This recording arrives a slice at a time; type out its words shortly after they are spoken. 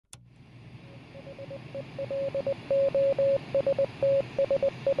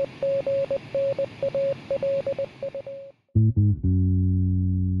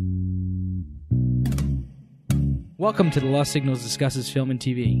Welcome to the Lost Signals Discusses Film and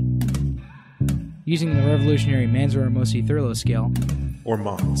TV. Using the revolutionary Manzur-Amosi Thurlow scale, or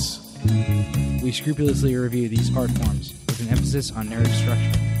MONS, we scrupulously review these art forms with an emphasis on narrative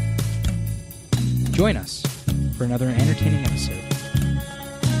structure. Join us for another entertaining episode.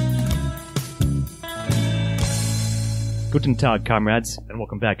 Guten Tag, comrades, and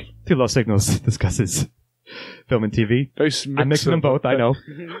welcome back to Lost Signals Discusses Film and TV. Nice I'm mixing them both, I know.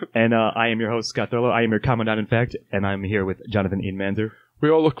 And I am your host, Scott Thurlow. I am your commandant, in fact, and I'm here with Jonathan Ian Manzer. We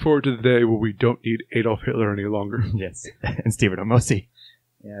all look forward to the day where we don't need Adolf Hitler any longer. Yes, and Stephen Amosi.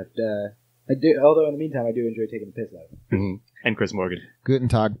 Yeah, I do. Although in the meantime, I do enjoy taking the piss out of it. Mm-hmm. And Chris Morgan. Guten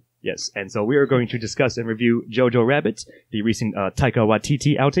Tag. Yes, and so we are going to discuss and review Jojo Rabbit, the recent Taika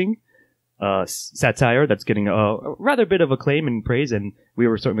Waititi outing. Satire that's getting a rather bit of acclaim and praise, and we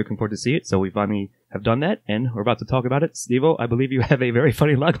were certainly looking forward to see it, so we finally have done that, and we're about to talk about it. Steve-O, I believe you have a very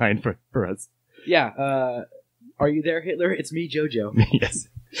funny logline for us. Yeah, are you there, Hitler? It's me, Jojo. Yes.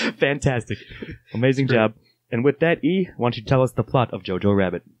 Fantastic. Amazing job. And with that, E, why don't you tell us the plot of Jojo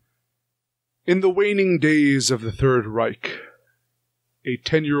Rabbit? In the waning days of the Third Reich, a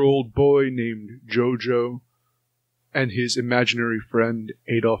 10-year-old boy named Jojo and his imaginary friend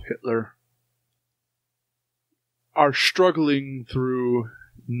Adolf Hitler are struggling through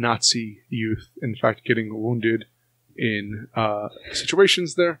Nazi youth, in fact getting wounded in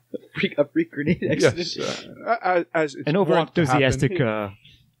situations there. A freak grenade accident. Yes, as it's an overall enthusiastic...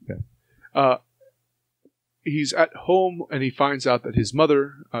 he's at home and he finds out that his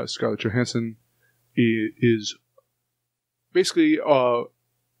mother, Scarlett Johansson, is basically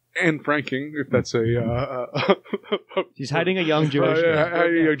Anne Franking, if that's a... She's hiding a young Jewish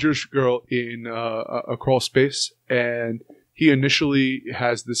girl. A Jewish girl in a crawl space, and he initially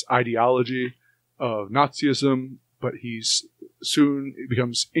has this ideology of Nazism, but he's soon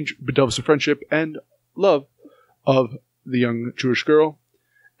develops a friendship and love of the young Jewish girl,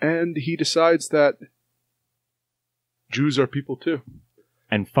 and he decides that Jews are people too.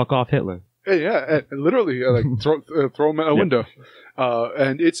 And fuck off Hitler. Yeah, literally, throw him out a window.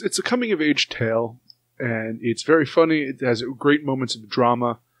 And it's a coming of age tale, and it's very funny. It has great moments of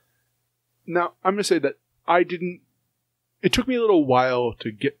drama. Now, I'm going to say that it took me a little while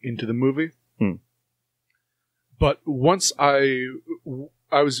to get into the movie, but once I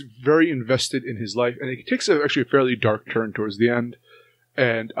was very invested in his life, and it takes actually a fairly dark turn towards the end,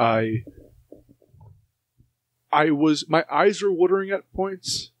 and my eyes were watering at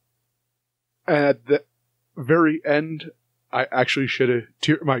points. And at the very end, I actually shed a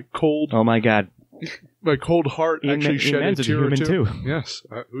tear. Oh my God! My cold heart actually shed a tear or two. Too. Yes,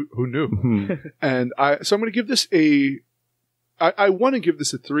 who knew? And so I'm going to give this I want to give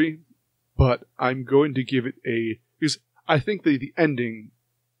this a 3, but I'm going to give it because I think the ending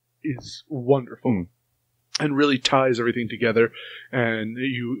is wonderful and really ties everything together. And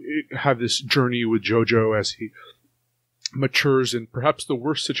you have this journey with Jojo as he matures in perhaps the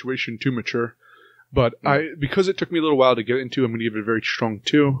worst situation to mature, but because it took me a little while to get into, I'm going to give it a very strong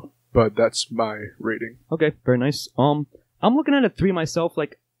 2, but that's my rating. Okay, very nice. I'm looking at a 3 myself.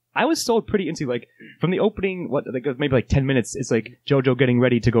 Like, I was sold pretty into, like, from the opening, maybe 10 minutes, it's like Jojo getting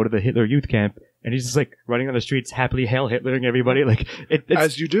ready to go to the Hitler youth camp, and he's just like running on the streets, happily hail Hitlering everybody, like it's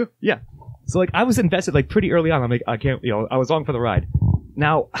as you do. Yeah. So like I was invested like pretty early on. I'm like, I can't, I was along for the ride.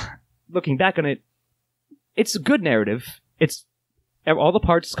 Now, looking back on it, it's a good narrative. It's all the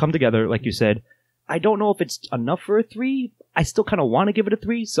parts come together, like you said. I don't know if it's enough for a 3. I still kind of want to give it a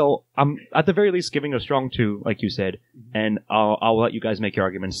 3, so I'm at the very least giving a strong 2, like you said. And I'll let you guys make your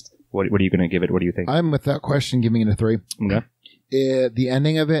arguments. What are you going to give it? What do you think? I'm without question giving it a 3. Okay. The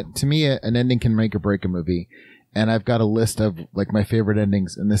ending of it, to me, an ending can make or break a movie. And I've got a list of like my favorite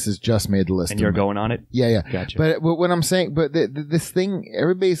endings, and this has just made the list. And you're going on it? Yeah. Gotcha. But what I'm saying, this thing,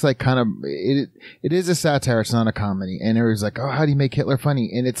 everybody's like kind of, it is a satire, it's not a comedy. And everybody's like, oh, how do you make Hitler funny?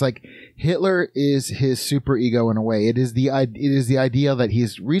 And it's like, Hitler is his super ego in a way. It is the idea that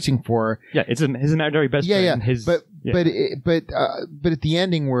he's reaching for. Yeah, it's his imaginary best friend. But at the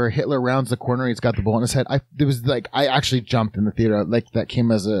ending where Hitler rounds the corner, he's got the bullet in his head. I actually jumped in the theater. Like that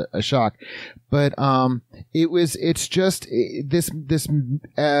came as a shock. But this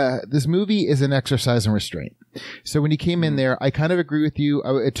movie is an exercise in restraint. So when you came in there, I kind of agree with you.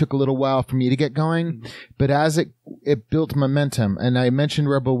 It took a little while for me to get going, but as it built momentum, and I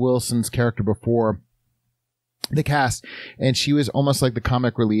mentioned Rebel Wilson's character before. the cast, and she was almost like the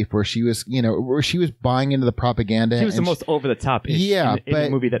comic relief, where she was, where she was buying into the propaganda. She was the most over the top in a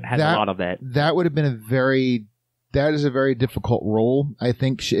movie that had a lot of that. That would have been that is a very difficult role. I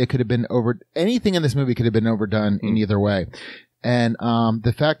think it could have been anything in this movie could have been overdone in either way. And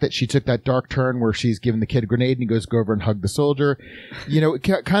the fact that she took that dark turn where she's giving the kid a grenade and he goes, go over and hug the soldier,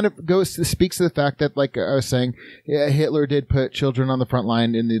 it kind of speaks to the fact that, like I was saying, Hitler did put children on the front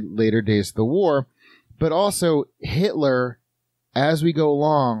line in the later days of the war. But also Hitler, as we go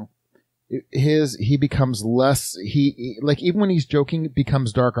along, he becomes less, even when he's joking, it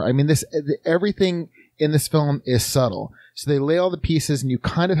becomes darker. I mean, everything in this film is subtle. So they lay all the pieces and you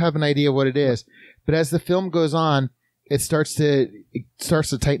kind of have an idea of what it is. But as the film goes on, it starts to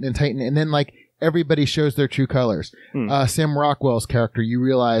tighten and tighten. And then, like, everybody shows their true colors. Sam Rockwell's character, you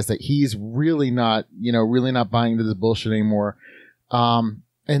realize that he's really not buying into this bullshit anymore.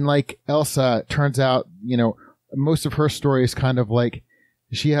 And like Elsa, turns out, most of her story is kind of like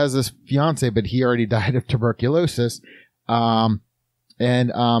she has this fiance, but he already died of tuberculosis. And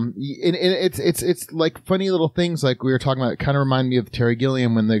it's like funny little things like we were talking about. It kind of remind me of Terry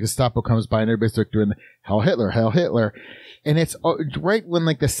Gilliam when the Gestapo comes by and everybody's like doing the Heil Hitler, Heil Hitler. And it's right when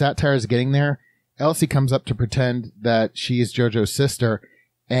like the satire is getting there, Elsie comes up to pretend that she's Jojo's sister.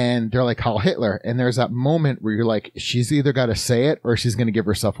 And they're like, Heil Hitler. And there's that moment where you're like, she's either got to say it or she's going to give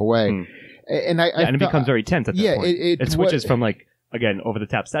herself away. And and it becomes very tense at that point. It switches from, like, again,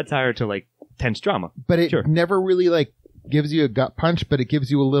 over-the-top satire to, like, tense drama. But it never really, like, gives you a gut punch, but it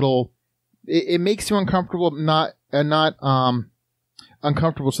gives you a little... It makes you uncomfortable, not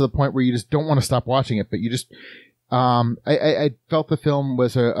uncomfortable to the point where you just don't want to stop watching it, but you just... I felt the film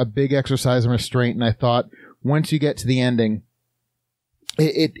was a big exercise in restraint, and I thought once you get to the ending...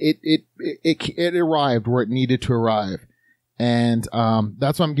 It arrived where it needed to arrive, and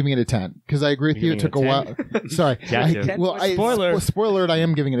that's why I'm giving it a 10, because I agree with you. It took a while. Sorry, spoiler. Spoiler alert! I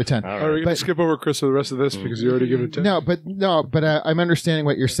am giving it a 10. Are we going to skip over Chris for the rest of this because you already give it a 10? No, but I'm understanding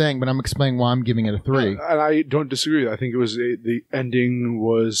what you're saying, but I'm explaining why I'm giving it a 3. And I don't disagree. I think it was the ending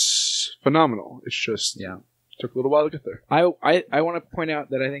was phenomenal. It's just took a little while to get there. I want to point out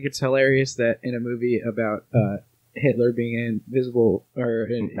that I think it's hilarious that in a movie about Hitler being an invisible or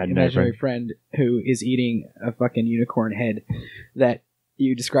an imaginary friend who is eating a fucking unicorn head, that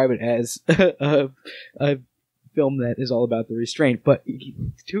you describe it as a film that is all about the restraint. But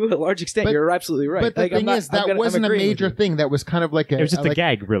to a large extent, you're absolutely right. But the thing is, that wasn't a major thing. That was kind of like it was just a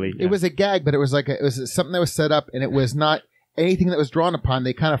gag, really. It was a gag, but it was something that was set up, and it was not anything that was drawn upon.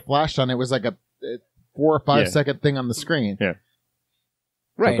 They kind of flashed on it. It was like a 4 or 5 second thing on the screen. Yeah.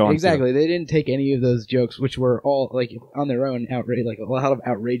 Right, exactly. They didn't take any of those jokes, which were all, like, on their own, like a lot of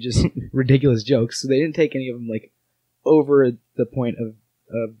outrageous, ridiculous jokes. So they didn't take any of them, like, over the point of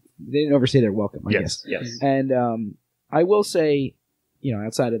they didn't overstay their welcome, I guess. Yes. And I will say,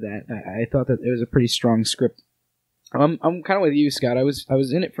 outside of that, I thought that it was a pretty strong script. I'm kind of with you, Scott. I was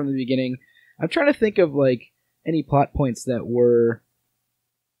in it from the beginning. I'm trying to think of, like, any plot points that were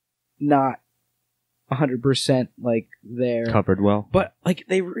not 100% like there covered well, but like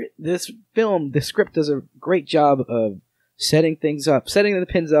this film, the script does a great job of setting the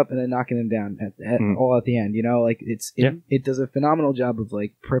pins up and then knocking them down all at the end. Like it does a phenomenal job of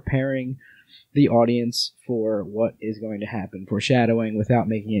like preparing the audience for what is going to happen, foreshadowing without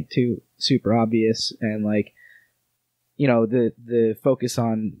making it too super obvious, and like the focus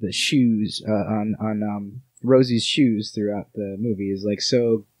on the shoes on Rosie's shoes throughout the movie is like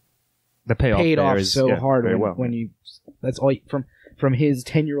so. The payoff paid off is, so hard when you that's all from his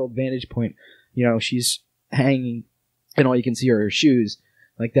 10-year-old vantage point. She's hanging and all you can see are her shoes.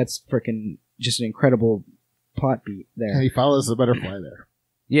 Like that's freaking just an incredible plot beat there. And he follows the butterfly there.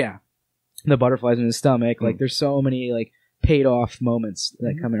 Yeah, the butterflies in his stomach. Like there's so many like paid off moments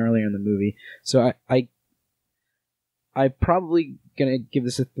that come in earlier in the movie. So I'm probably gonna give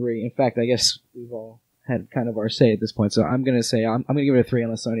this a 3. In fact, I guess we've all had kind of our say at this point, so I'm gonna say I'm gonna give it a 3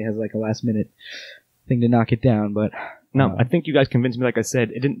 unless somebody has like a last minute thing to knock it down. But no, I think you guys convinced me. Like I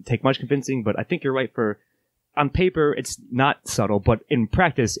said, it didn't take much convincing, but I think you're right. On paper, it's not subtle, but in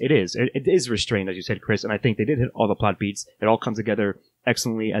practice, it is. It is restrained, as you said, Chris. And I think they did hit all the plot beats. It all comes together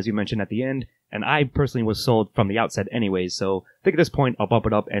excellently, as you mentioned at the end. And I personally was sold from the outset, anyways. So I think at this point, I'll bump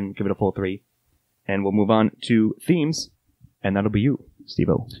it up and give it a full 3, and we'll move on to themes, and that'll be you,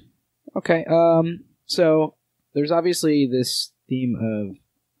 Steve-O. Okay. So there's obviously this theme of,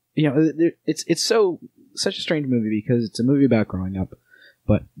 it's such a strange movie because it's a movie about growing up,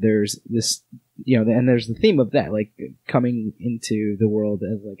 but there's this, and there's the theme of that, like coming into the world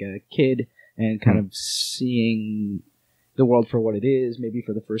as like a kid and kind of seeing the world for what it is, maybe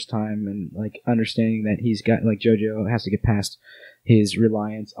for the first time, and like understanding that he's got like Jojo has to get past his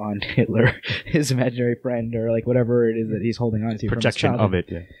reliance on Hitler, his imaginary friend, or like whatever it is that he's holding on to. Projection of it,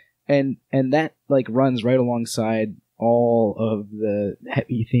 yeah. And that like runs right alongside all of the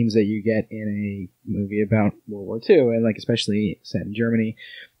heavy themes that you get in a movie about World War II, and like especially set in Germany,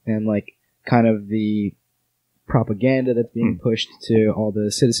 and like kind of the propaganda that's being pushed to all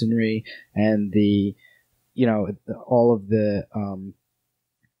the citizenry, and the, you know, all of the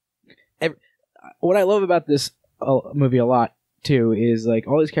what I love about this movie a lot too is like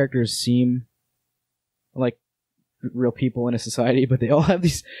all these characters seem like real people in a society, but they all have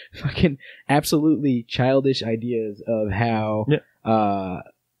these fucking absolutely childish ideas of how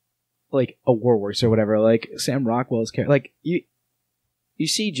like a war works or whatever. Like Sam Rockwell's character, like you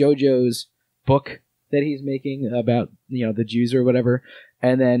see Jojo's book that he's making about, you know, the Jews or whatever,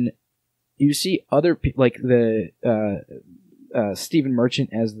 and then you see other people like the Stephen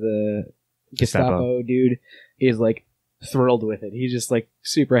Merchant as the Gestapo dude is like thrilled with it. He's just like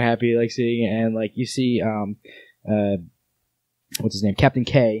super happy like seeing it, and like you see what's his name, Captain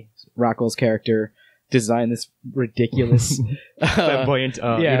K, Rockwell's character, design this ridiculous flamboyant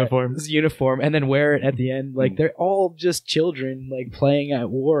uniform and then wear it at the end. Like they're all just children like playing at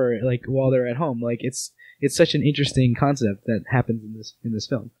war like while they're at home. Like it's such an interesting concept that happens in this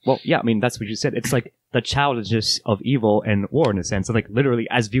film. Well, yeah, I mean that's what you said. It's like the child is just of evil and war in a sense. So like literally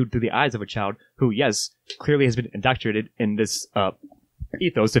as viewed through the eyes of a child who, yes, clearly has been indoctrinated in this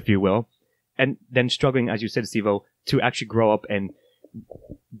ethos, if you will, and then struggling, as you said, Steve-O, to actually grow up and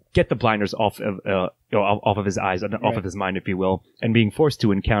get the blinders off of his eyes, off of his mind, if you will, and being forced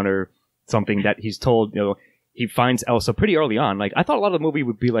to encounter something that he's told, you know, he finds Elsa pretty early on. Like, I thought a lot of the movie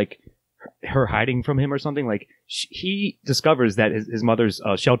would be like her hiding from him or something. Like, he discovers that his mother's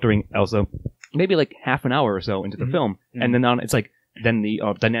sheltering Elsa maybe like half an hour or so into the film. And then it's like, then the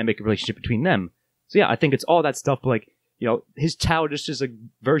dynamic relationship between them. So yeah, I think it's all that stuff, but like, you know, his child is just a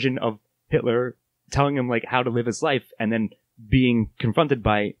version of Hitler telling him like how to live his life, and then being confronted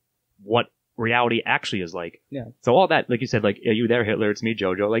by what reality actually is like. Yeah. So all that, like you said, like, are you there, Hitler? It's me,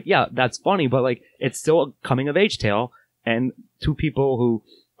 Jojo. Like, yeah, that's funny, but like, it's still a coming of age tale, and two people who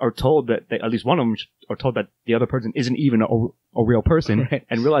are told that at least one of them are told that the other person isn't even a real person, right,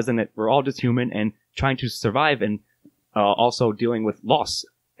 and realizing that we're all just human and trying to survive, and also dealing with loss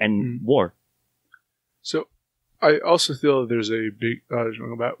and war. So I also feel there's a big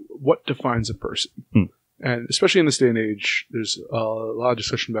about what defines a person. And especially in this day and age, there's a lot of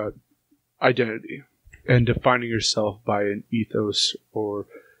discussion about identity and defining yourself by an ethos or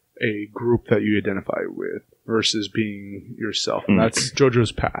a group that you identify with versus being yourself. And that's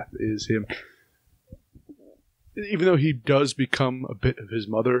Jojo's path, is him. Even though he does become a bit of his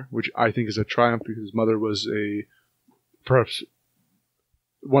mother, which I think is a triumph, because his mother was perhaps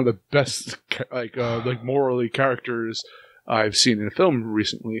one of the best like morally characters I've seen in a film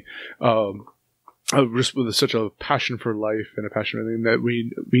recently. Just with such a passion for life and a passion for everything that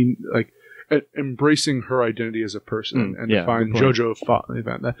we like embracing her identity as a person and to find Jojo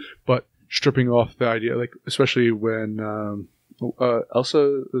about that, but stripping off the idea, like especially when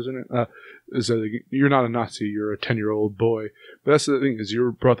Elsa was in it, is that like, you're not a Nazi, you're a 10-year-old boy. But that's the thing, is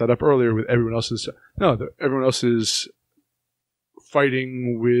you brought that up earlier with everyone else's. Everyone else is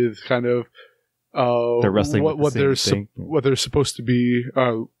fighting with kind of they're wrestling what they're supposed to be,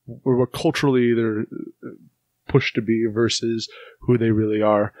 or what culturally they're pushed to be versus who they really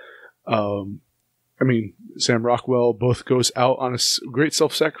are. I mean, Sam Rockwell both goes out on a great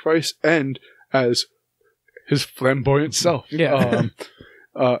self-sacrifice and as his flamboyant self. Yeah.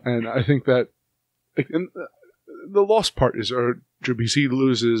 And I think that the lost part is because he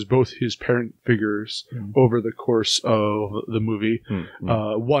loses both his parent figures over the course of the movie.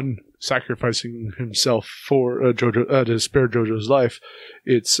 One sacrificing himself for Jojo to spare Jojo's life.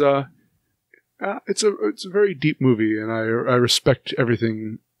 It's a very deep movie, and I respect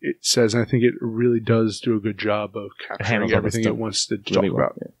everything it says, and I think it really does do a good job of capturing everything it wants to talk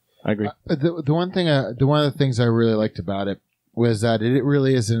about. Yeah. I agree. The one of the things I really liked about it was that it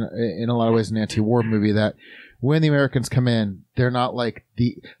really is in a lot of ways an anti-war movie, that when the Americans come in, they're not like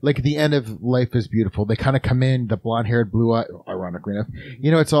the end of Life is Beautiful. They kind of come in, the blonde-haired, blue-eyed, ironically enough,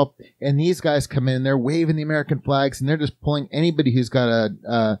 it's all, and these guys come in, they're waving the American flags, and they're just pulling anybody who's got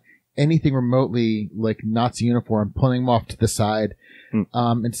anything remotely like Nazi uniform, pulling them off to the side.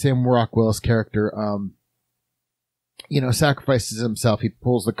 And Sam Rockwell's character, sacrifices himself. He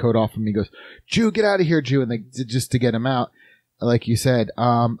pulls the coat off him. He goes, "Jew, get out of here, Jew!" And just to get him out. Like you said,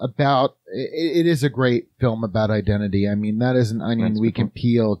 it is a great film about identity. I mean, that is an onion we can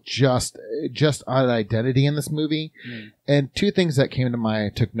peel just just on identity in this movie. And two things that came to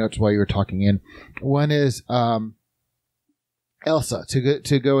mind, I took notes while you were talking in. One is Elsa,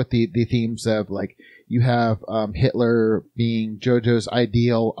 to go with the themes of, like, you have Hitler being Jojo's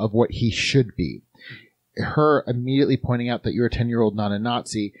ideal of what he should be. Her immediately pointing out that you're a 10-year-old, not a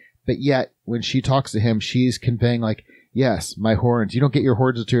Nazi, but yet when she talks to him, she's conveying, like, yes, my horns. You don't get your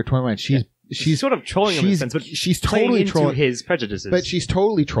horns until you're 21. She's sort of trolling him in a sense, but she's totally trolling his prejudices. But she's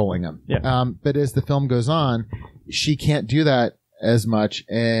totally trolling him. Yeah. But as the film goes on, she can't do that as much,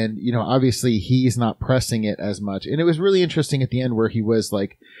 and obviously he's not pressing it as much. And it was really interesting at the end where he was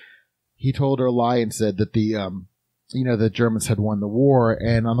like, he told her a lie and said that the Germans had won the war.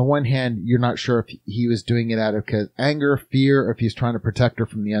 And on the one hand, you're not sure if he was doing it out of anger, fear, or if he's trying to protect her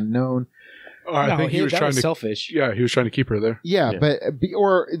from the unknown. I think he was trying to selfish. Yeah, he was trying to keep her there. Yeah.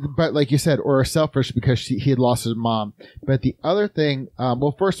 But like you said, or selfish because he had lost his mom. But the other thing,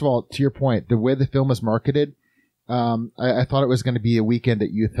 well, first of all, to your point, the way the film was marketed, I thought it was going to be a weekend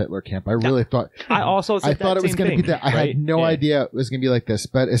at youth Hitler camp. I really thought. I also said thought it was going to be that. I had no idea it was going to be like this.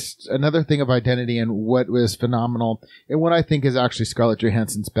 But it's another thing of identity, and what was phenomenal, and what I think is actually Scarlett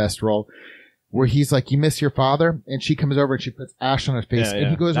Johansson's best role, where he's like, "You miss your father," and she comes over and she puts ash on her face, and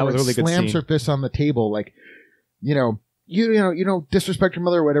he goes over and slams her fist on the table, like, you don't disrespect your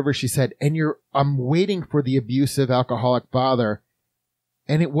mother or whatever she said, and I'm waiting for the abusive alcoholic father.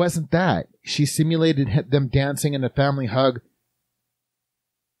 And it wasn't that. She simulated them dancing in a family hug.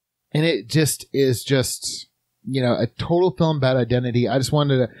 And it just is a total film about identity. I just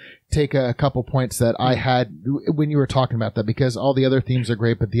wanted to take a couple points that I had when you were talking about that, because all the other themes are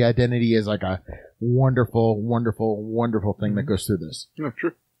great, but the identity is like a wonderful, wonderful, wonderful thing that goes through this. Yeah,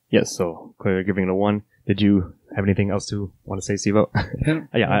 sure. Yes, so clearly giving it a 1. Did you have anything else to want to say, Sivo?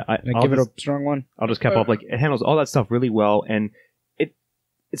 Yeah, I give it a strong 1. I'll just cap off. Like, it handles all that stuff really well, and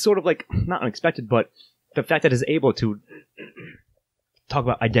it's sort of like, not unexpected, but the fact that it's able to talk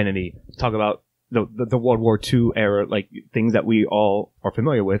about identity, talk about the World War II era, like things that we all are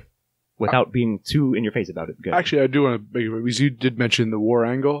familiar with, without being too in your face about it. Good. Actually, I do want to make it, because you did mention the war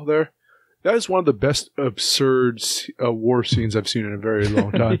angle there. That is one of the best absurd war scenes I've seen in a very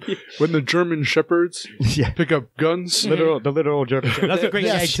long time. When the German shepherds pick up guns. The literal German shepherds. That's a great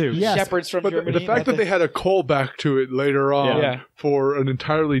gag, too. Yes. Shepherds from Germany. The fact that they had a callback to it later on for an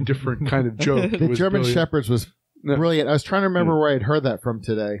entirely different kind of joke. The German shepherds was brilliant. I was trying to remember where I'd heard that from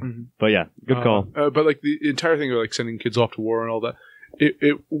today. But yeah, good call. But like the entire thing of like sending kids off to war and all that,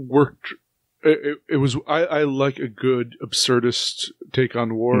 it worked. It was, I like a good absurdist take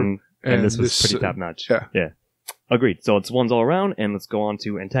on war. And this was pretty top notch. Yeah. Agreed. So it's 1s all around, and let's go on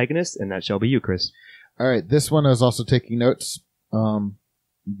to antagonists, and that shall be you, Chris. All right. This one I was also taking notes,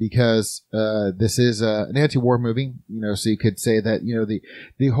 because this is an anti-war movie, so you could say that,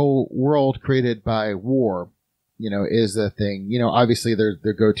 the whole world created by war, is a thing. Obviously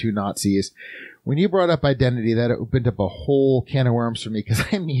they're go-to Nazis. When you brought up identity, that opened up a whole can of worms for me, because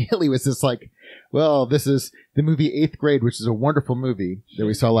I immediately was just like, well, this is the movie 8th Grade, which is a wonderful movie that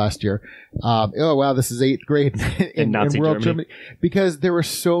we saw last year. Oh, wow, this is 8th Grade in Nazi World Germany. Because there were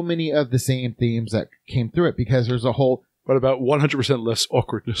so many of the same themes that came through it, because there's a whole... But about 100% less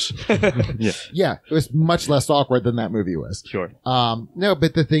awkwardness. Yeah, it was much less awkward than that movie was. Sure. No,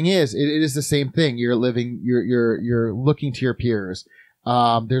 but the thing is, it is the same thing. You're looking to your peers.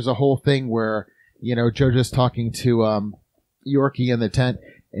 There's a whole thing where, Jojo's talking to Yorkie in the tent,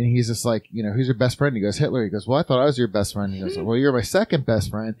 and he's just like, who's your best friend? He goes, Hitler. He goes, well, I thought I was your best friend. He goes, well, you're my second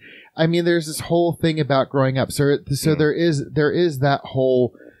best friend. I mean, there's this whole thing about growing up. So there is that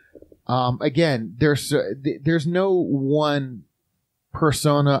whole, again, there's no one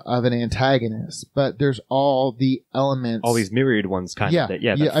persona of an antagonist, but there's all the elements, all these myriad ones, kind of.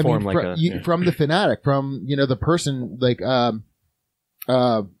 That form from the fanatic, from the person like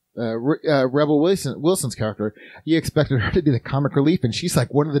Rebel Wilson's character. You expected her to be the comic relief, and she's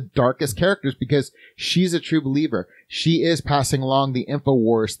like one of the darkest characters because she's a true believer. She is passing along the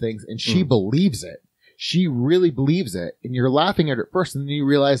InfoWars things, and she believes it. She really believes it, and you're laughing at her at first, and then you're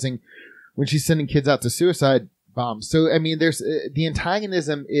realizing when she's sending kids out to suicide bombs. So, I mean, there's the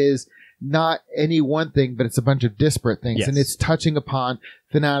antagonism is not any one thing, but it's a bunch of disparate things, and it's touching upon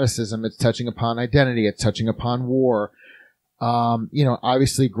fanaticism, it's touching upon identity, it's touching upon war.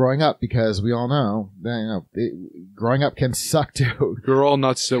 Obviously growing up, because we all know that, growing up can suck too. We're all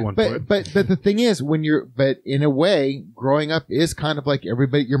nuts at one point. But the thing is, but in a way, growing up is kind of like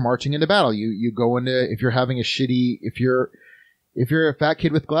everybody, you're marching into battle. You go into, if you're having if you're a fat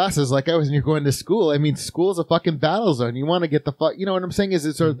kid with glasses like I was and you're going to school, I mean, school is a fucking battle zone. You want to get the fuck, you know what I'm saying? Is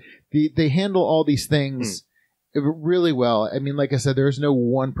it's sort of, they handle all these things really well. I mean, like I said, there's no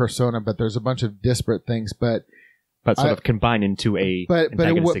one persona, but there's a bunch of disparate things, but sort of combined into a but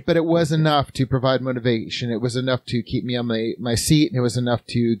it was enough to provide motivation. It was enough to keep me on my seat, and it was enough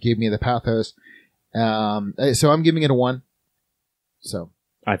to give me the pathos. So I'm giving it a 1. So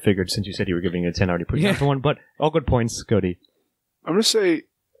I figured since you said you were giving it a 10, I already put it down for 1. But all good points, Cody. I'm going to say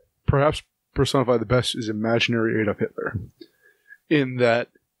perhaps personified the best is imaginary Adolf Hitler, in that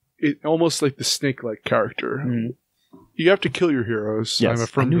it almost like the snake-like character. Mm. You have to kill your heroes. Yes, I'm a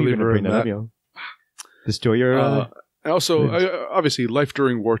firm believer in that. Destroy your... also, obviously, life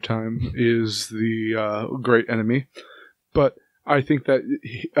during wartime is the great enemy. But I think that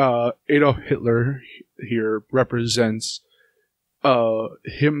Adolf Hitler here represents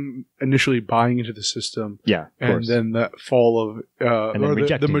him initially buying into the system. Yeah, and then that fall of...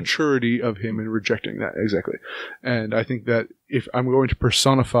 the maturity of him in rejecting that, exactly. And I think that if I'm going to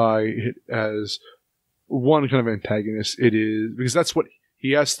personify it as one kind of antagonist, it is... Because that's what...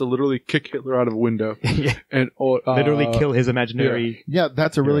 He has to literally kick Hitler out of a window and literally kill his imaginary. Yeah,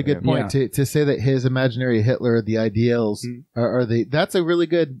 that's a really good point to say that his imaginary Hitler, the ideals, are the. That's a really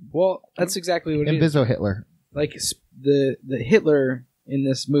good. Well, that's exactly what it is. Inviso Hitler. Like the Hitler in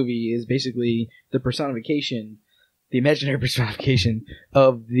this movie is basically the personification, the imaginary personification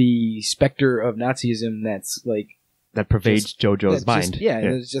of the specter of Nazism. That's like that pervades Jojo's mind.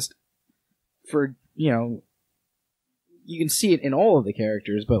 It's just for you can see it in all of the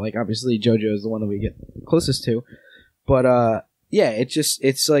characters, but like obviously Jojo is the one that we get closest to. But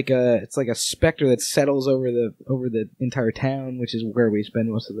it's like a specter that settles over the entire town, which is where we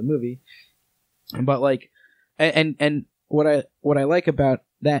spend most of the movie. But like, and what I like about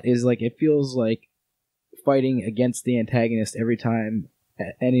that is like it feels like fighting against the antagonist every time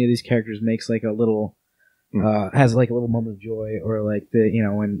any of these characters makes like a little. Has like a little moment of joy, or like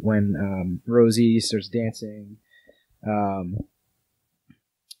when Rosie starts dancing.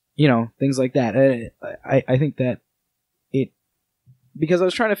 Things like that. I think that it, because I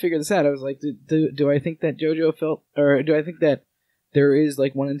was trying to figure this out. I was like, do I think that Jojo felt, or do I think that there is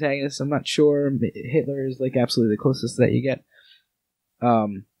like one antagonist? I'm not sure. Hitler is like absolutely the closest that you get.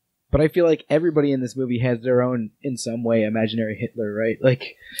 But I feel like everybody in this movie has their own, in some way, imaginary Hitler, right?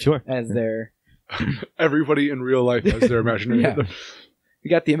 Like, sure, as their everybody in real life has their imaginary Hitler. You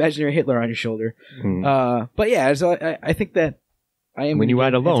got the imaginary Hitler on your shoulder. But yeah, so I think that I am... When you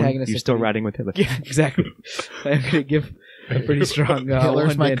ride alone, you're still riding with Hitler. Yeah, exactly. I'm going to give a pretty strong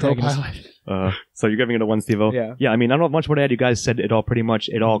Hitler's my co-pilot. So you're giving it a 1, Steve-O? Yeah. Yeah, I mean, I don't have much more to add. You guys said it all pretty much.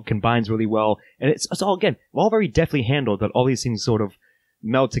 It all combines really well. And it's all, again, all very deftly handled, but all these things sort of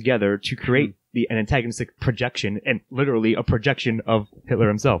meld together to create an antagonistic projection, and literally a projection of Hitler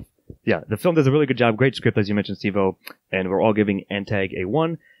himself. Yeah, the film does a really good job. Great script, as you mentioned, Steve-O. And we're all giving Antag a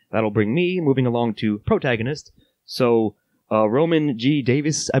 1. That'll bring me moving along to protagonist. So, Roman G.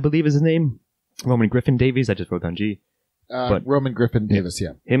 Davis, I believe is his name. Roman Griffin Davies. I just wrote down G. But Roman Griffin Davis,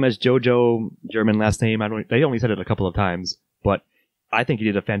 yeah. Him as Jojo, German last name. They only said it a couple of times, but I think he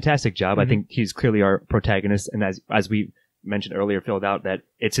did a fantastic job. I think he's clearly our protagonist. And as we mentioned earlier, filled out that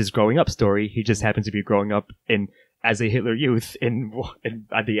it's his growing up story. He just happens to be growing up as a Hitler youth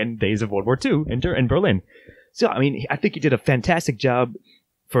at the end days of World War II in Berlin. So, I mean, I think he did a fantastic job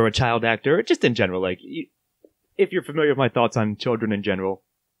for a child actor, just in general. Like, if you're familiar with my thoughts on children in general,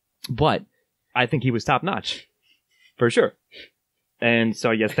 but I think he was top notch, for sure. And so,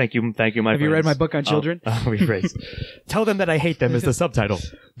 yes, thank you, my friends. Have you read my book on children? Rephrase. Tell them that I hate them is the subtitle.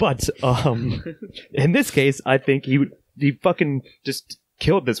 But in this case, I think he fucking just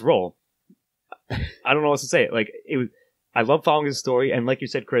killed this role. I don't know what to say. Like, I love following his story, and like you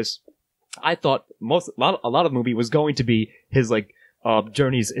said, Chris, I thought a lot of the movie was going to be his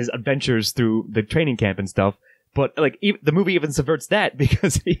journeys, his adventures through the training camp and stuff. But like the movie even subverts that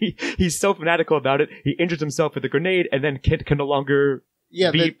because he's so fanatical about it. He injures himself with a grenade, and then can no longer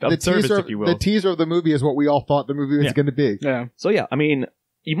be of service, if you will. The teaser of the movie is what we all thought the movie was going to be. Yeah. So yeah, I mean,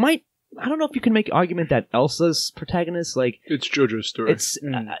 you might. I don't know if you can make an argument that Elsa's protagonist, it's Jojo's story. It's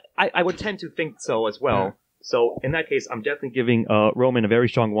I would tend to think so as well. Yeah. So in that case, I'm definitely giving Roman a very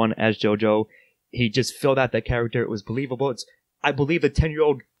strong 1 as Jojo. He just filled out that character. It was believable. I believe the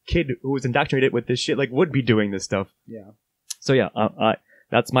 10-year-old kid who was indoctrinated with this shit would be doing this stuff. Yeah. So yeah,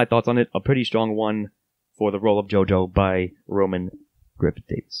 that's my thoughts on it. A pretty strong 1 for the role of Jojo by Roman Griffin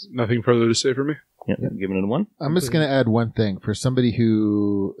Davis. Nothing further to say for me. Yeah, I'm giving it a 1. I'm just going to add one thing. For somebody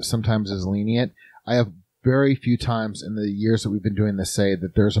who sometimes is lenient, I have very few times in the years that we've been doing this say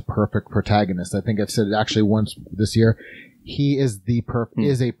that there's a perfect protagonist. I think I've said it actually once this year. He is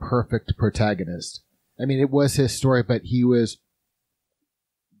is a perfect protagonist. I mean, it was his story, but he was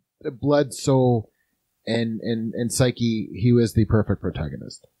blood, soul, and Psyche, he was the perfect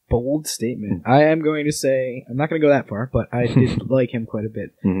protagonist. Bold statement. I am going to say, I'm not going to go that far, but I did like him quite a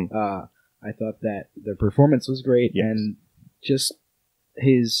bit. Mm-hmm. I thought that the performance was great, and just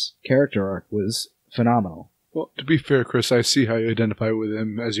his character arc was phenomenal. Well, to be fair, Chris, I see how you identify with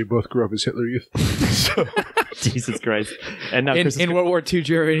him, as you both grew up as Hitler Youth. So. Jesus Christ. And now in World War II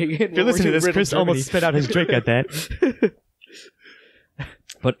Germany. If you're listening to this, Chris almost spit out his drink at that.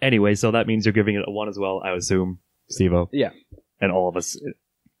 But anyway, so that means you're giving it a 1 as well, I assume, Steve-O. Yeah. And all of us.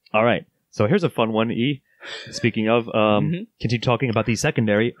 All right. So here's a fun one, E. Speaking of, continue talking about the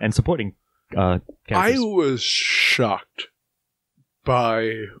secondary and supporting characters. I was shocked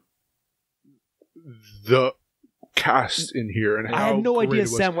by the cast in here and how I had no idea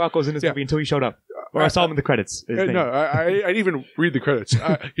Sam Rockwell was in this movie until he showed up. Or I saw him in the credits. I didn't even read the credits.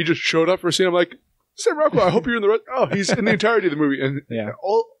 He just showed up for a scene. I'm like, Sam Rockwell, I hope you're in the right. Oh, he's in the entirety of the movie. And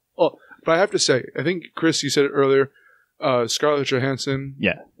but I have to say, I think, Chris, you said it earlier, Scarlett Johansson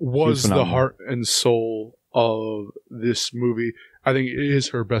was the heart and soul of this movie. I think it is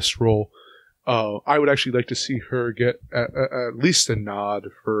her best role. I would actually like to see her get at least a nod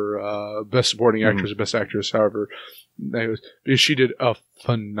for best supporting actress or best actress, however. Because she did a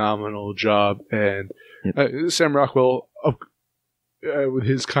phenomenal job. And Sam Rockwell, with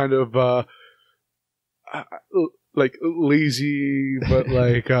his kind of like lazy, but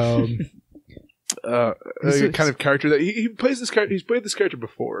like kind of character that he plays this character. He's played this character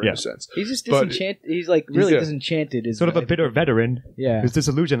before in a sense. He's just disenchanted. He's like really disenchanted. Sort of a bitter veteran. Yeah, who's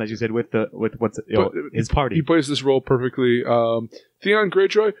disillusioned, as you said, with his party. He plays this role perfectly. Theon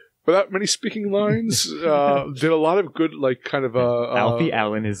Greyjoy, without many speaking lines, did a lot of good, like kind of Alfie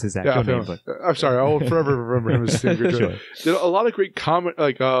Allen is his actual name. But I'm sorry, I will forever remember him as Theon Greyjoy. Sure. Did a lot of great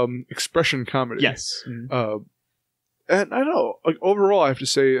expression comedy. Yes. And I don't know, like overall, I have to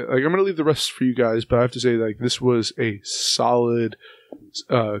say, like I'm going to leave the rest for you guys, but I have to say, like this was a solid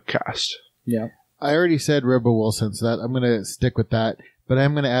cast. Yeah, I already said Rebel Wilson, so that I'm going to stick with that. But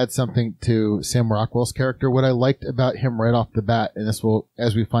I'm going to add something to Sam Rockwell's character. What I liked about him right off the bat, and this will,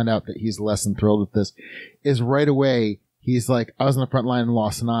 as we find out that he's less than thrilled with this, is right away he's like, I was on the front line and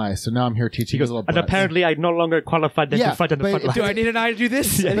lost an eye, so now I'm here teaching you little brats. And apparently I no longer qualified to fight on the front line. Do I need an eye to do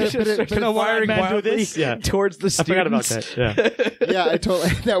this? Can a wild man do this? Towards the students. I forgot about that. Yeah, I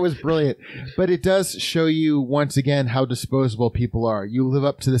totally. That was brilliant. But it does show you once again how disposable people are. You live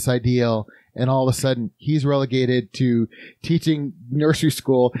up to this ideal, and all of a sudden he's relegated to teaching nursery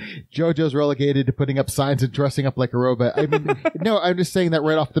school. Jojo's relegated to putting up signs and dressing up like a robot. I mean, no, I'm just saying that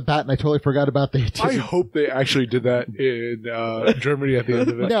right off the bat, and I totally forgot about that. I hope they actually did that in Germany at the end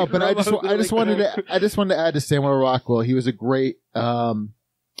of it. No, but I just wanted to add to Samuel Rockwell. He was a great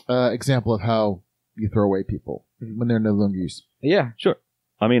example of how you throw away people when they're no longer use. Yeah, sure.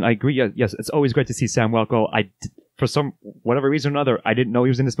 I mean, I agree. Yes, it's always great to see Sam Rockwell. For some whatever reason or another, I didn't know he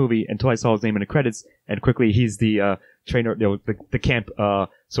was in this movie until I saw his name in the credits, and quickly he's the trainer, the camp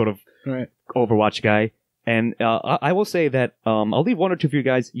sort of Overwatch guy. And I will say that I'll leave one or two for you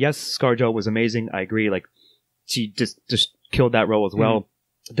guys. Yes, ScarJo was amazing. I agree. Like she just killed that role as well.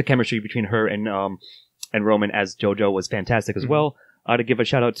 The chemistry between her and Roman as Jojo was fantastic as well. I'd give a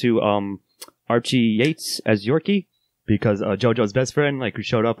shout out to Archie Yates as Yorkie, because Jojo's best friend, like who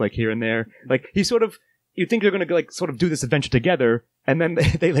showed up like here and there. Like he sort of. You think they're going to like sort of do this adventure together, and then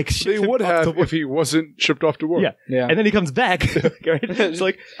they like ship him would off have to work. if he wasn't shipped off to work. Yeah. And then he comes back. Right? It's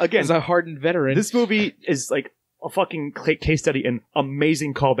like again, he's a hardened veteran. This movie is like a fucking case study in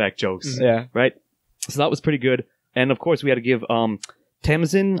amazing callback jokes. Yeah, right. So that was pretty good. And of course, we had to give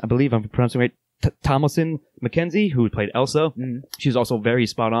Tamsin, I believe I'm pronouncing right, Thomasin McKenzie, who played Elsa. She's also very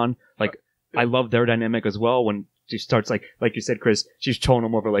spot on. Like I love their dynamic as well when. She starts like you said, Chris. She's showing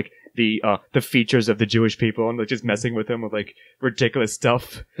him over like the features of the Jewish people and like just messing with him with like ridiculous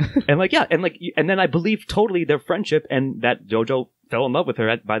stuff, and then I believe totally their friendship and that Jojo fell in love with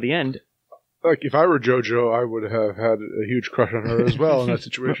her by the end. Like if I were Jojo, I would have had a huge crush on her as well in that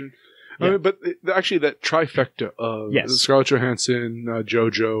situation. I mean, but actually, that trifecta of Scarlett Johansson,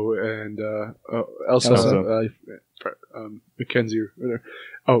 Jojo, and Elsa. Mackenzie or whatever.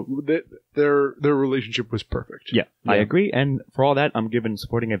 Their relationship was perfect. Yeah, I agree. And for all that, I'm giving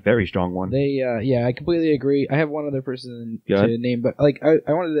supporting a very strong one. I completely agree. I have one other person to name, but like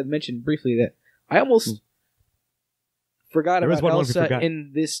I wanted to mention briefly that I almost forgot about Elsa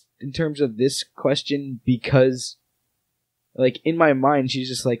in terms of this question because, like in my mind, she's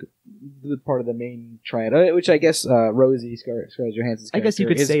just like the part of the main triad, which I guess Rosie Scarlett Johansson's character I guess you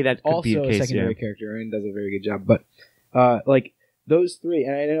could say that could also be a case, a secondary character and does a very good job. But like those three,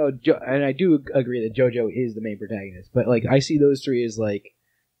 and I know, and I do agree that Jojo is the main protagonist, but like I see those three as like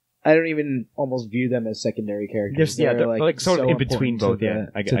I don't even almost view them as secondary characters. They're like sort of in between both. Yeah,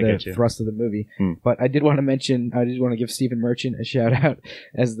 I get you. Thrust of the movie. But I did want to mention. I did want to give Stephen Merchant a shout out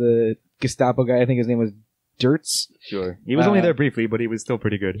as the Gestapo guy. I think his name was Dirtz. Sure, he was only there briefly, but he was still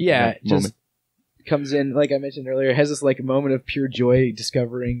pretty good. Yeah, just comes in like I mentioned earlier. Has this like moment of pure joy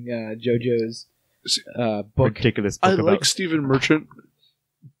discovering JoJo's book. Ridiculous book. I like Stephen Merchant,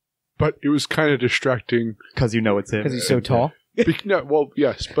 but it was kind of distracting because you know it's him because he's so tall. No, well,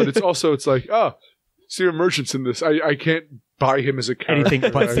 yes, but it's like, Stephen Merchant's in this. I can't buy him as a character.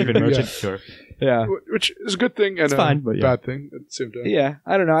 Anything but Stephen Merchant, sure. Yeah, which is a good thing and bad thing at the same time. Yeah,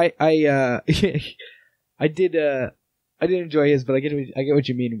 I don't know. I did enjoy his, but I get what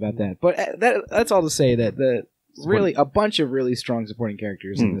you mean about that. But that's all to say that a bunch of really strong supporting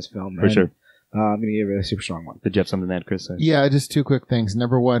characters in this film. For sure. I'm going to give it a super strong one. Did you have something to add, Chris? Yeah, just two quick things.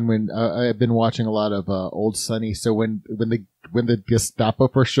 Number one, when I've been watching a lot of Old Sunny, so when the Gestapo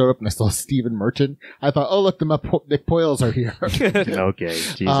first showed up and I saw Stephen Merchant, I thought, oh look, the McPoyles are here. Okay,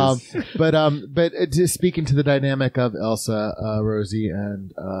 Jesus. But just speaking to the dynamic of Elsa, Rosie,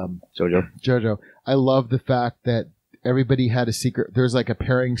 and Jojo, I love the fact that everybody had a secret. There's like a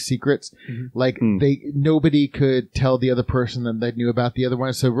pairing secrets. Like nobody could tell the other person that they knew about the other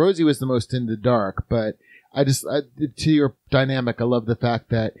one. So Rosie was the most in the dark, but to your dynamic, I love the fact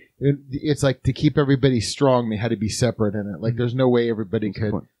that it's like to keep everybody strong, they had to be separate in it. Like there's no way everybody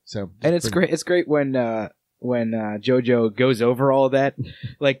could. So, and it's great. It's great when Jojo goes over all of that,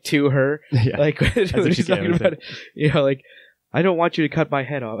 like to her, like when she's talking about it, like, I don't want you to cut my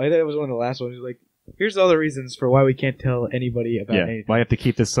head off. I think that was one of the last ones. Like, here's all the reasons for why we can't tell anybody about anything. Why I have to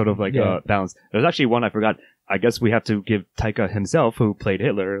keep this sort of like balance. There's actually one I forgot. I guess we have to give Taika himself, who played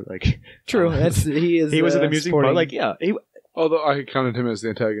Hitler, like true. He was in the music part. Like although I counted him as the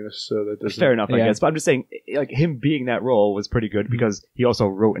antagonist, so that doesn't... Fair enough, I guess. But I'm just saying, like him being that role was pretty good because he also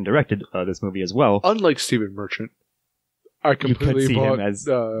wrote and directed this movie as well. Unlike Stephen Merchant, I completely bought him as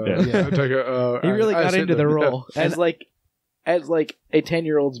Taika. He really got into the role as like a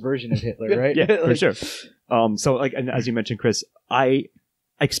 10-year-old's version of Hitler, right? Yeah, for sure. So like, and as you mentioned, Chris, I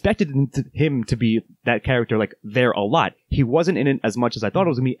expected him to be that character, like there a lot. He wasn't in it as much as I thought it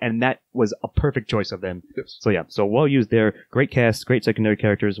was going to be, and that was a perfect choice of them. Yes. So yeah, so well used there. Great cast, great secondary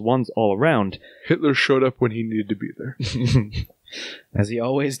characters, ones all around. Hitler showed up when he needed to be there. As he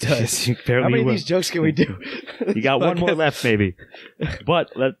always does. How many of these jokes can we do? You got one more left, maybe.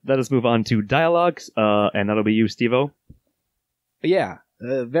 But let us move on to dialogues, and that'll be you, Steve-O. Yeah,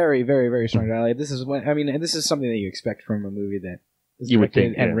 very, very, very strong dialogue. This is this is something that you expect from a movie that is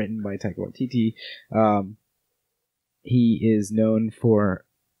directed and written by Taika Waititi. He is known for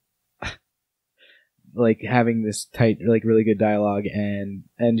like having this tight, like really good dialogue and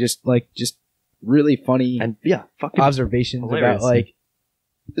just really funny and observations about like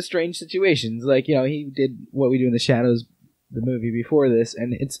the strange situations. Like, he did What We Do in the Shadows, the movie before this,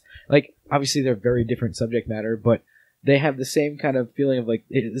 and it's like obviously they're very different subject matter, but they have the same kind of feeling of like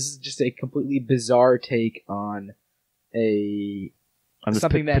this is just a completely bizarre take on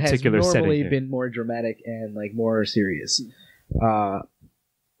something that has normally been more dramatic and like more serious.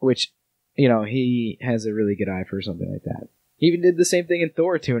 Which, he has a really good eye for something like that. He even did the same thing in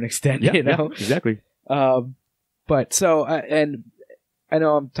Thor to an extent, Yeah, exactly. But so, and I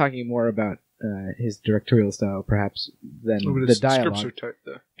know I'm talking more about his directorial style, perhaps, than the dialogue. Scripts are tight,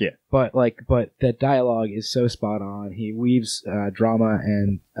 though. Yeah, but the dialogue is so spot on. He weaves drama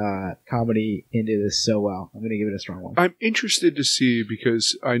and comedy into this so well. I'm going to give it a strong one. I'm interested to see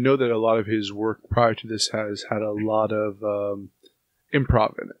because I know that a lot of his work prior to this has had a lot of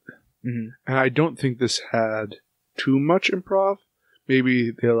improv in it, and I don't think this had too much improv. Maybe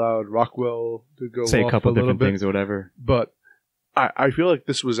they allowed Rockwell to go say off a couple different bit, things or whatever, but I feel like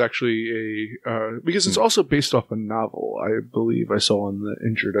this was actually because it's also based off a novel, I believe I saw in the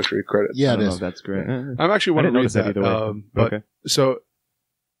introductory credits. Yeah, it is. That's great. I'm actually want to read that. Either way. But okay. So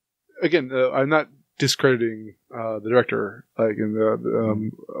again, I'm not discrediting the director, like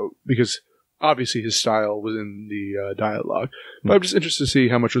because obviously his style was in the dialogue. But I'm just interested to see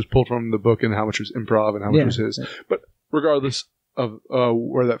how much was pulled from the book and how much was improv and how much was his. But regardless of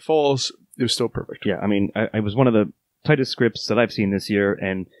where that falls, it was still perfect. Yeah, I mean, I was one of the tightest scripts that I've seen this year,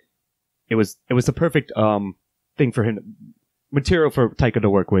 and it was the perfect thing for him, material for Taika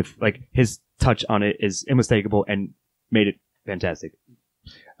to work with. Like his touch on it is unmistakable and made it fantastic.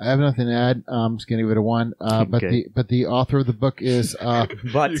 I have nothing to add. I'm just gonna give it a 1. But the author of the book is.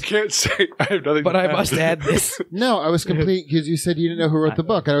 But you can't say I have nothing. But to I add. must add this. No, I was complete because you said you didn't know who wrote the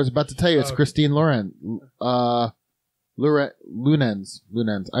book. I was about to tell you it's Christine Lunens.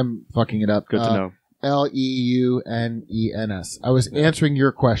 I'm fucking it up. Good to know. Leunens. I was answering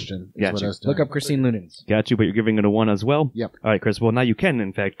your question. Gotcha. What I was doing. Look up Christine Lunens. Got you, but you're giving it a 1 as well? Yep. All right, Chris. Well, now you can,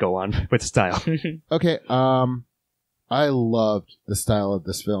 in fact, go on with style. Okay. I loved the style of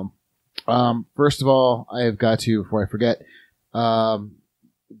this film. First of all, I have got to, before I forget,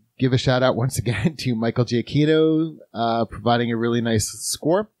 give a shout out once again to Michael Giacchino, providing a really nice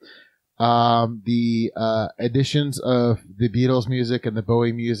score. The additions of the Beatles music and the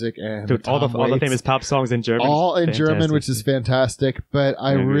Bowie music and Dude, all the famous pop songs in German. All in Fantastic. German, which is fantastic. But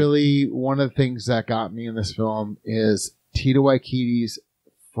I really, one of the things that got me in this film is Taika Waititi's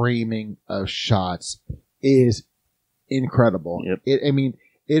framing of shots is incredible. Yep.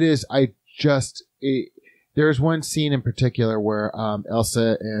 It is, there's one scene in particular where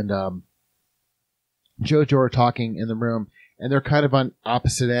Elsa and Jojo are talking in the room, and they're kind of on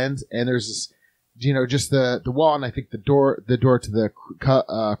opposite ends, and there's this, just the wall, and I think the door to the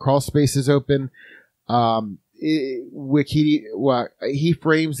crawl space is open. Waititi, he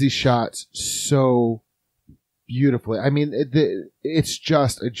frames these shots so beautifully. I mean, it's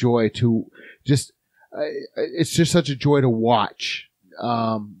just a joy to it's just such a joy to watch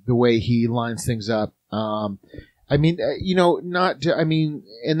the way he lines things up. And then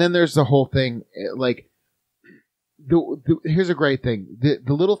there's the whole thing, like, here's a great thing.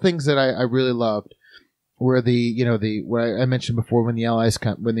 The little things that I really loved were what I mentioned before, when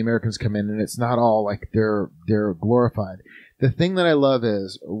the Americans come in, and it's not all like they're glorified. The thing that I love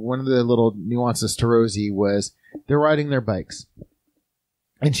is one of the little nuances to Rosie was they're riding their bikes,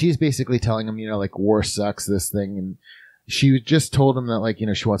 and she's basically telling them, like, war sucks, this thing, and she just told them that, like,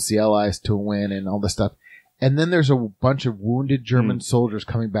 she wants the Allies to win and all this stuff. And then there's a bunch of wounded German soldiers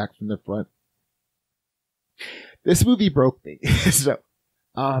coming back from the front. This movie broke me.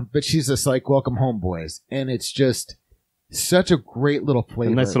 But she's just like, welcome home, boys. And it's just such a great little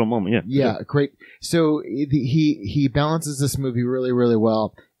flavor. A nice little moment, yeah. Yeah, great. So he balances this movie really, really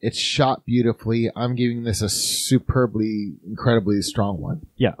well. It's shot beautifully. I'm giving this a superbly, incredibly strong one.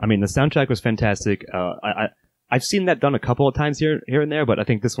 Yeah, I mean, the soundtrack was fantastic. I've seen that done a couple of times here and there, but I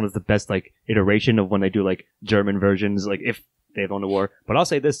think this one is the best, like, iteration of when they do, like, German versions, like, if they've won the war. But I'll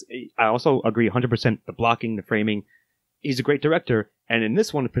say this, I also agree 100%, the blocking, the framing. He's a great director, and in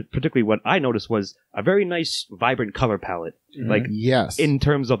this one, particularly, what I noticed was a very nice, vibrant color palette. Like, yes, in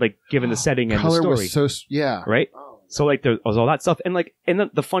terms of, like, given the setting and the story. Color was so, yeah. Right? So, like, there was all that stuff, and, like, and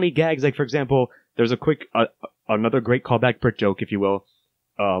the funny gags, like, for example, there's a quick, another great callback Brit joke, if you will.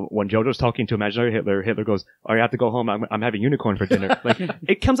 When Jojo's talking to imaginary Hitler goes, "Oh, you have to go home. I'm having unicorn for dinner." Like,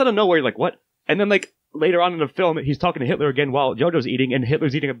 it comes out of nowhere. You're like, what? And then, like, later on in the film, he's talking to Hitler again while Jojo's eating, and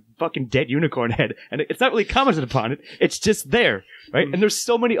Hitler's eating a fucking dead unicorn head. And it's not really commented upon it. It's just there, right? And there's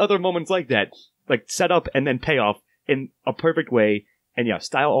so many other moments like that, like set up and then payoff in a perfect way. And yeah,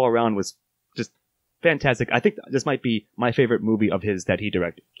 style all around was just fantastic. I think this might be my favorite movie of his that he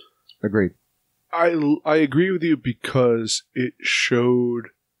directed. Agreed. I agree with you because it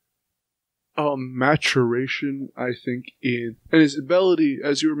showed maturation, I think, and his ability,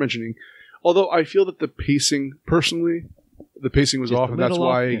 as you were mentioning. Although I feel that the pacing was just off, and that's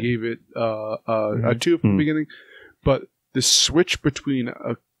why I gave it a 2 from the beginning. But the switch between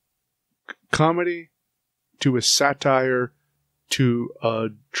a comedy to a satire to a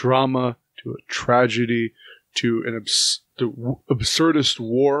drama to a tragedy to an absurdist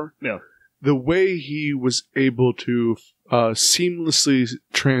war. Yeah. The way he was able to seamlessly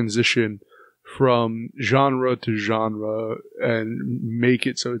transition from genre to genre and make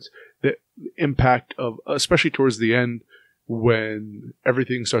it so it's the impact of, especially towards the end when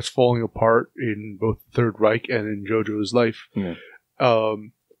everything starts falling apart in both the Third Reich and in Jojo's life. Yeah.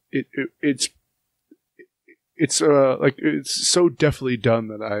 It's so deftly done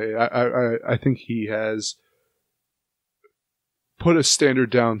that I think he has put a standard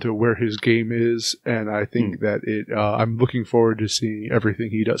down to where his game is, and I think that I'm looking forward to seeing everything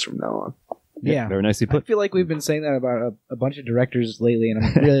he does from now on. Yeah, very nicely put. I feel like we've been saying that about a bunch of directors lately, and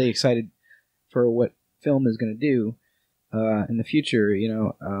I'm really excited for what film is going to do in the future.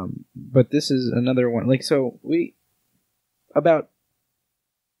 But this is another one. Like, so we about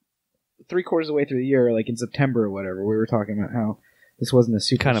 3/4 of the way through the year, like in September or whatever, we were talking about how this wasn't a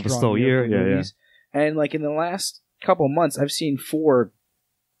super kind of a strong slow year. for Yeah. movies. And like in the last couple months, I've seen 4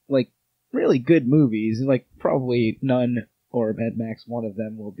 like really good movies, and like probably none or at max one of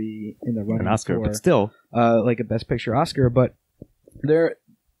them will be in the running An Oscar, for, but still, like a Best Picture Oscar. But they're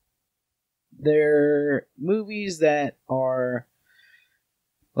movies that are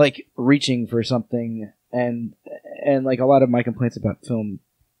like reaching for something, and like a lot of my complaints about film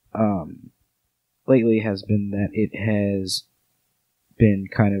lately has been that it has been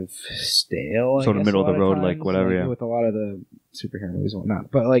kind of stale. Sort of middle of the road, times, like whatever. Yeah. With a lot of the superhero movies and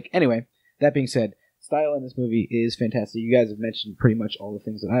whatnot. But like anyway, that being said, style in this movie is fantastic. You guys have mentioned pretty much all the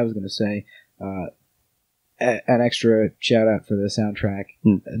things that I was going to say. An extra shout out for the soundtrack,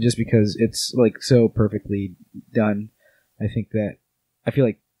 just because it's like so perfectly done. I feel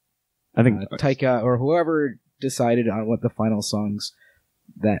like Taika or whoever decided on what the final songs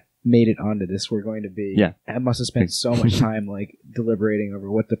that made it onto this were going to be. Yeah, I must have spent so much time like deliberating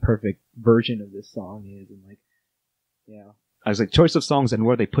over what the perfect version of this song is, and like, yeah. I was like, choice of songs and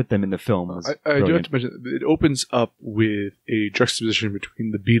where they put them in the film. I do have to mention, it opens up with a juxtaposition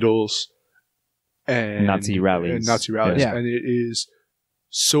between the Beatles and Nazi rallies. Yeah. And it is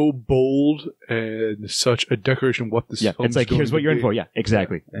so bold and such a decoration of what this film is. It's like, here's what you're in for. Yeah,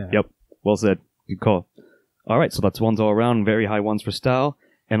 exactly. Yeah. Yep. Well said. Good call. All right, so that's ones all around. Very high ones for style.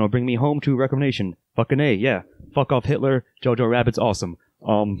 And it'll bring me home to recommendation. Fucking A, yeah. Fuck off Hitler. Jojo Rabbit's awesome.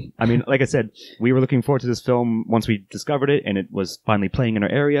 I mean, like I said, we were looking forward to this film once we discovered it, and it was finally playing in our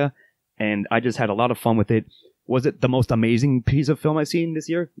area, and I just had a lot of fun with it. Was it the most amazing piece of film I've seen this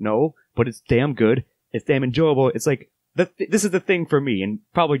year? No, but it's damn good. It's damn enjoyable. It's like, this is the thing for me, and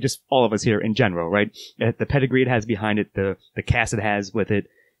probably just all of us here in general, right? The pedigree it has behind it, the cast it has with it,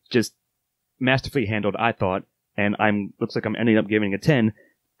 just masterfully handled, I thought, and looks like I'm ending up giving it a 10.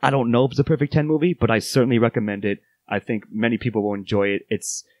 I don't know if it's a perfect 10 movie, but I certainly recommend it. I think many people will enjoy it.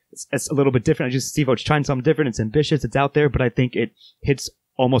 It's a little bit different. Steve-O's trying something different. It's ambitious. It's out there, but I think it hits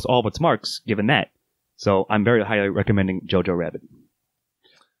almost all of its marks, given that. So I'm very highly recommending Jojo Rabbit.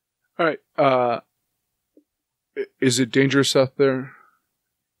 All right. Is it dangerous out there?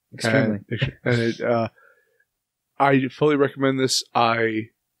 Extremely. And I fully recommend this. I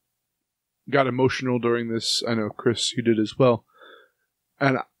got emotional during this. I know, Chris, you did as well.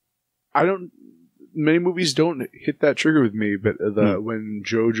 And many movies don't hit that trigger with me, but when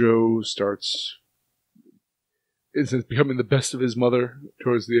Jojo starts becoming the best of his mother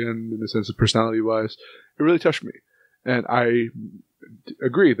towards the end, in the sense of personality-wise, it really touched me. And I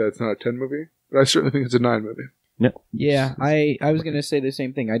agree that it's not a 10 movie, but I certainly think it's a 9 movie. No. Yeah, I was going to say the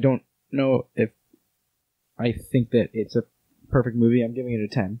same thing. I don't know if I think that it's a perfect movie. I'm giving it a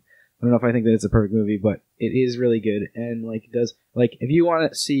 10. I don't know if I think that it's a perfect movie, but it is really good. And like, it does, like, if you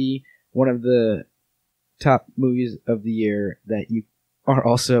want to see one of the top movies of the year that you are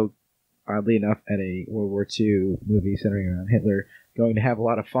also, oddly enough, at a World War II movie centering around Hitler, going to have a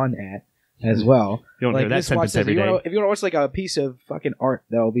lot of fun at as well. You don't like, hear that sentence every day. If you want to watch like a piece of fucking art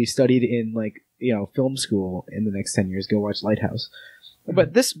that will be studied in like, film school in the next 10 years, go watch Lighthouse.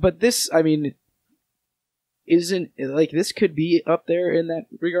 But this, I mean, isn't like, this could be up there in that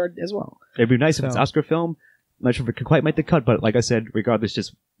regard as well. It'd be nice if it's Oscar film. I'm not sure if it could quite make the cut, but like I said, regardless,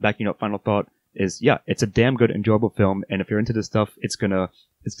 just backing up final thought is, yeah, it's a damn good, enjoyable film, and if you're into this stuff, it's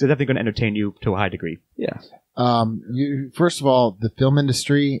definitely gonna entertain you to a high degree. Yeah. First of all, the film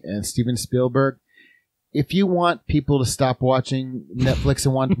industry and Steven Spielberg, if you want people to stop watching Netflix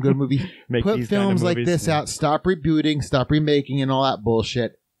and want to go to movies, put films like this out. Stop rebooting, stop remaking, and all that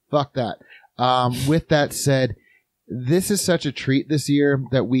bullshit. Fuck that. With that said, this is such a treat this year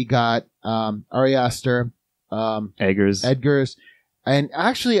that we got Ari Aster, Edgars, and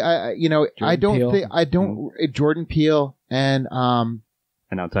actually, Jordan Peele and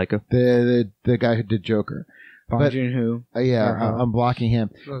now Taika, the guy who did Joker, Bong Joon-ho. I'm blocking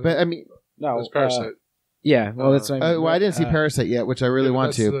him. But I mean, no, it's Parasite. Yeah, well, that's. I didn't see Parasite yet, which I really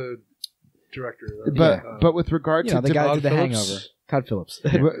want to. The director, but with regard to the guy who did The Hangover, Todd Phillips.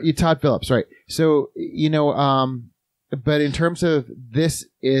 Todd Phillips, right? So but in terms of this,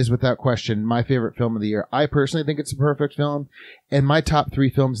 is without question my favorite film of the year. I personally think it's a perfect film, and my top 3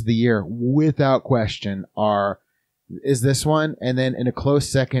 films of the year, without question, is this one, and then in a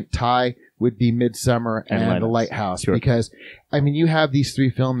close second tie would be Midsummer and The Lighthouse. Sure. Because, I mean, you have these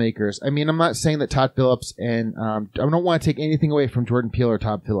 3 filmmakers. I mean, I'm not saying that Todd Phillips and I don't want to take anything away from Jordan Peele or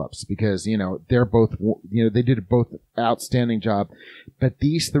Todd Phillips, because, they're both, they did both outstanding job. But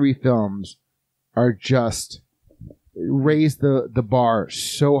these 3 films are just raise the bar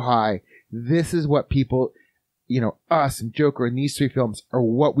so high. This is what people, us and Joker and these 3 films are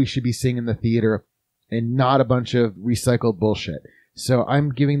what we should be seeing in the theater, and not a bunch of recycled bullshit. So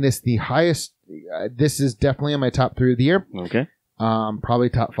I'm giving this the highest. This is definitely in my top 3 of the year. Okay. Probably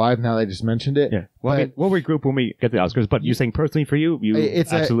top 5 now that I just mentioned it. Yeah. Well, we'll regroup when we get the Oscars, but you're saying personally for you,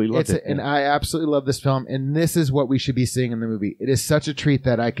 absolutely loved it. And I absolutely love this film, and this is what we should be seeing in the movie. It is such a treat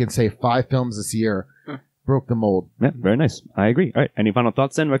that I can say 5 films this year broke the mold. Yeah, very nice. I agree. All right. Any final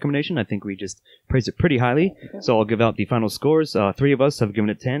thoughts then? Recommendation? I think we just praised it pretty highly. So I'll give out the final scores. 3 of us have given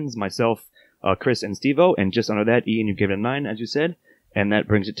it 10s. Myself, Chris, and Steve-O, and just under that, Ian, you've given it a 9, as you said. And that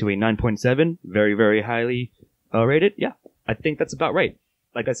brings it to a 9.7. Very, very highly rated. Yeah, I think that's about right.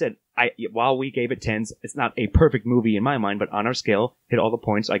 Like I said, while we gave it 10s, it's not a perfect movie in my mind, but on our scale, hit all the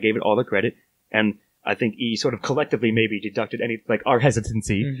points. I gave it all the credit. And I think E sort of collectively maybe deducted our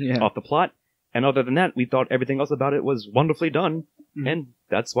hesitancy off the plot. And other than that, we thought everything else about it was wonderfully done. Mm-hmm. And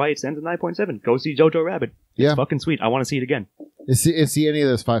that's why it stands at 9.7. Go see Jojo Rabbit. It's fucking sweet. I want to see it again. See any of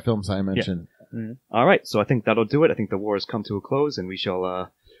those 5 films I mentioned. Yeah. Mm-hmm. All right. So I think that'll do it. I think the war has come to a close, and we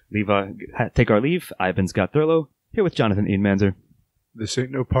shall take our leave. I've been Scott Thurlow, here with Jonathan Ian Manzer. This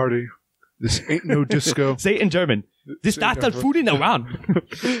ain't no party. This ain't no disco. Say it in German. This not the food in the round.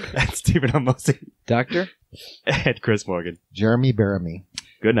 That's Stephen Almosi. Doctor. And Chris Morgan. Jeremy Baramy.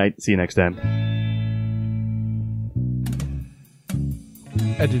 Good night. See you next time.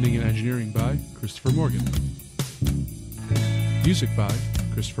 Editing and engineering by Christopher Morgan. Music by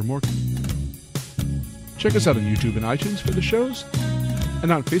Christopher Morgan. Check us out on YouTube and iTunes for the shows,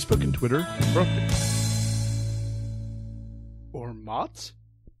 and on Facebook and Twitter for updates. Or mods?